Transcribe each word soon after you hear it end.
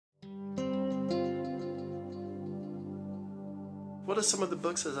What are some of the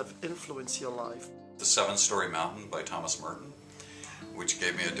books that have influenced your life? The Seven-Story Mountain by Thomas Merton, which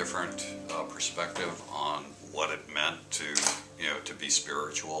gave me a different perspective on what it meant to, to be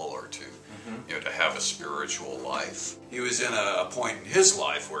spiritual or to, to have a spiritual life. He was in a point in his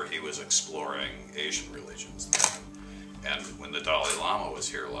life where he was exploring Asian religions. And when the Dalai Lama was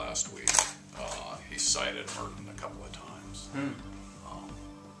here last week, he cited Merton a couple of times.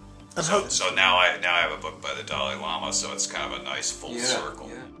 So now I have a book by the Dalai Lama, so it's kind of a nice full circle.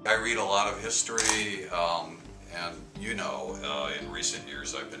 Yeah. I read a lot of history, and in recent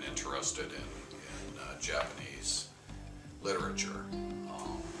years I've been interested in Japanese literature.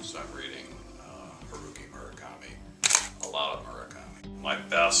 So I'm reading Haruki Murakami, a lot of Murakami. My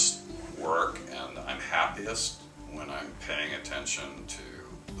best work, and I'm happiest when I'm paying attention to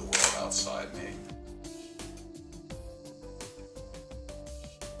the world outside me.